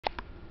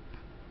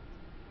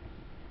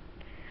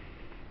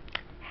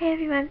Hey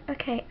everyone,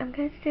 okay, I'm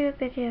going to do a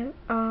video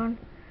on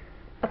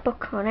a book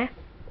corner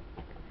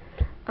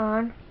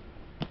on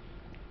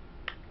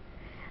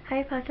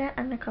Harry Potter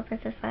and the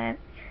Goblet of Fire.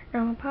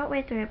 Now I'm part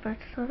way through it, but I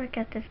sort of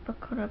get this book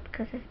corner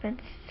because it's been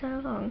so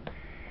long.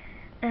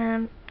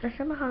 The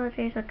summer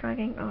holidays are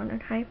dragging on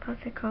and Harry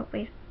Potter can't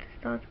wait to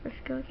start the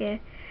school year.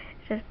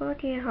 It says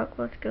 4th year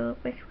Hogwarts School,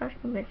 witchcraft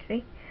and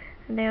wizardry,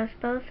 and there are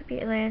spells to be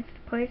learned,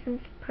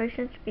 potions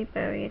to be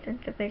buried,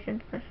 and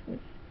division lessons.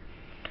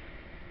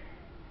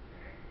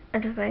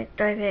 And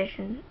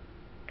diversion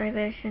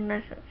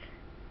lessons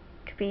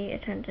to be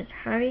attended.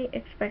 Harry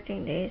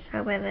expecting these,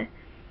 however,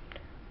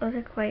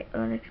 other quite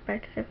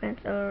unexpected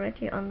events are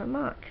already on the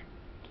march.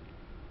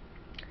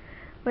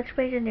 Which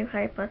way the new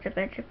Harry Potter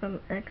adventure from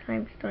an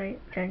acclaimed story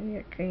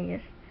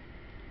genius.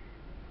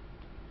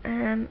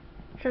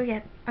 So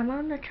yeah, I'm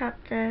on the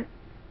chapter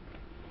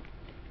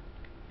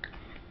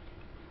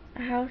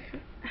House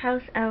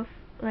Elf.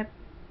 Okay,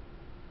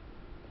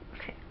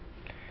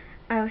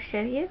 I'll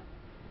show you.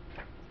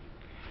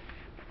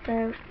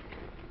 So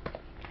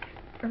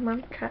I'm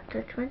on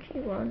chapter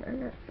 21,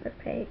 and that's the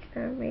page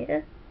that I'm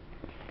reading.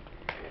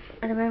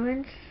 At the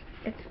moment,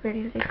 it's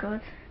really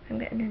good. I'm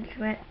getting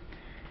into it.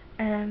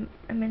 I'm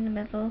in the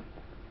middle.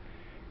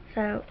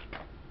 So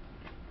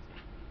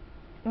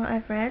what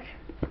I've read,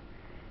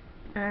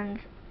 and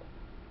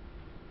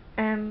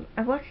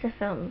I watched the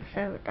film,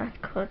 so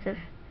that could have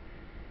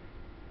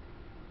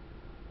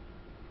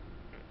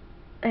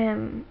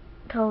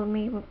told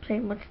me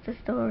pretty much the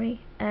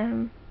story.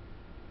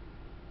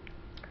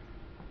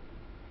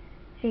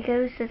 He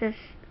goes to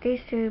these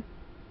two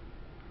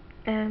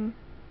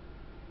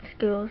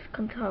schools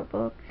come to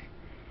Hogwarts,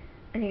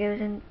 and he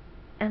goes in,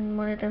 and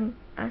one of them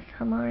asks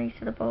Hermione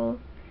to the ball,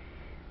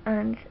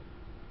 and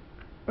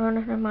Ron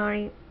and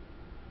Hermione,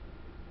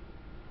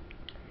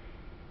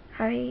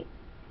 Harry,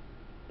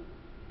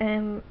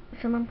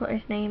 someone put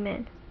his name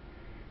in,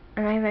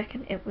 and I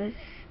reckon it was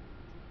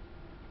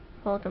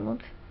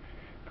Voldemort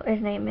put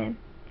his name in,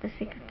 the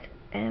secret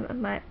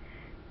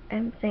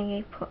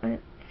thingy put a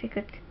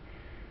secret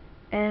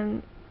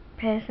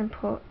person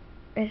put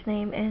his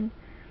name in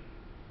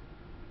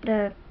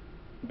the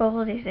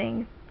baldy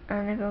thing,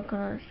 and everyone can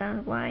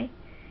understand why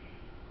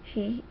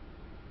he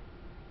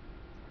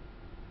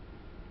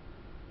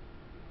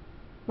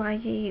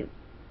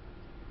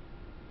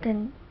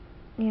didn't,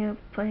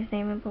 put his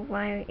name in, but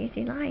why is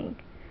he lying?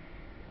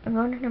 And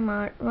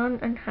Ron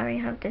and Harry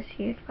have this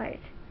huge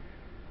fight,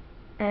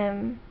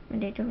 and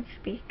they don't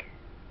speak,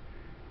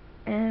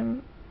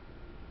 and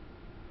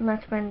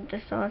that's when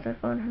the stars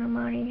of Ron and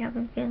Hermione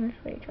having feelings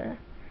for each other.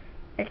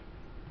 Like,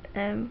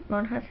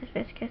 Ron has his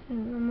biscuit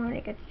and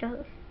Hermione gets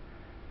jealous.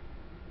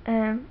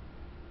 But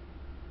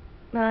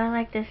I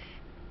like this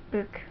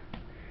book.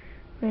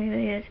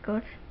 Really is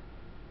good.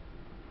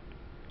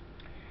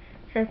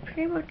 So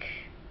pretty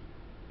much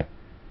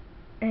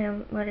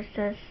what it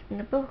says in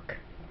the book.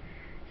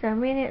 So I'm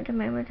reading it at the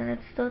moment, and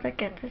it's still to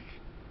get the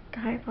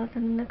Harry Potter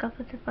and the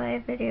Goblet of Fire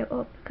video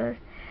up because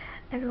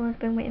everyone's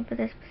been waiting for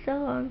this for so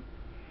long.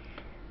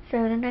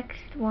 So the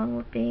next one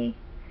would be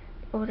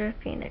Order of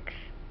Phoenix,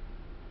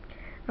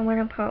 and when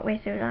I'm part way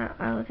through that,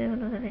 I'll do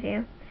another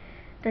video.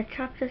 The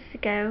chapters to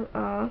go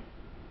are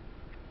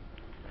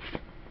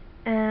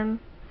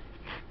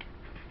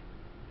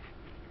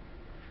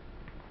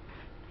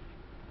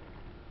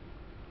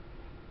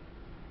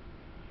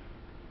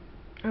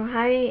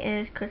Harry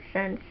is could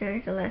send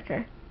Sirius a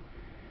letter.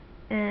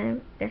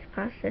 This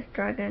past this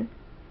dragon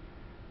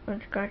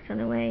on Scratch on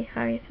the way.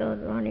 Harry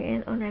filled Ronnie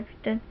in on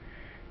everything.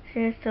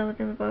 Sirius told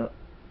him about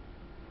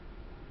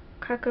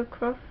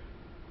Karkaroff.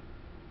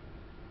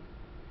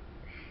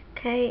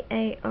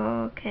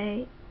 Karkaroff.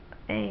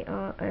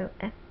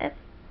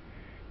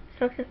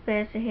 Struck the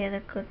first to hear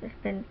that because it's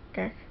been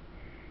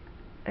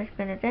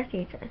a Death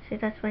Eater. See,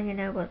 that's when you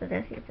know about the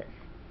Death Eaters.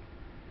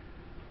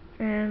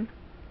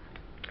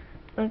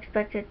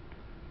 Unexpected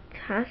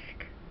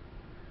task.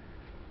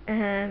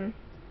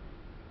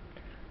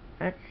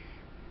 That's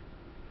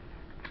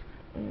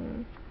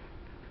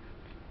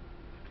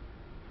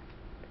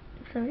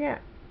so yeah.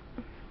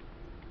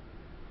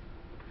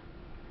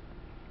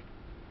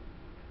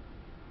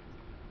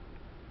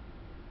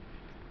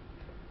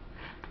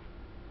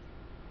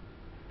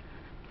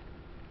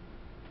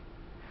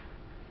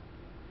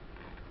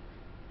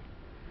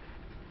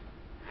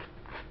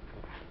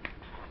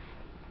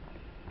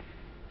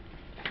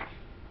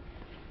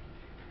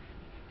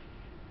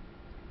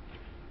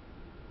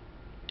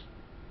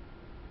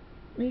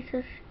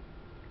 Lisa's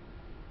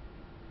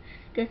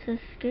gets a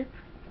skip.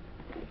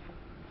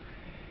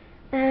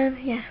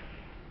 Yeah.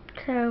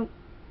 So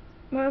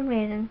what I'm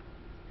reading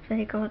is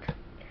very good.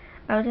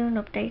 I'll do an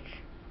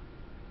update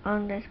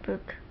on this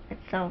book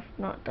itself,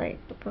 not like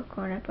the book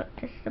corner, but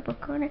this is the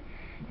book corner.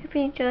 If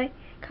you enjoy,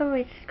 comment,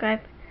 rate,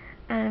 subscribe,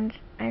 and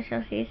I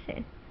shall see you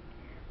soon.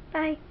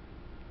 Bye.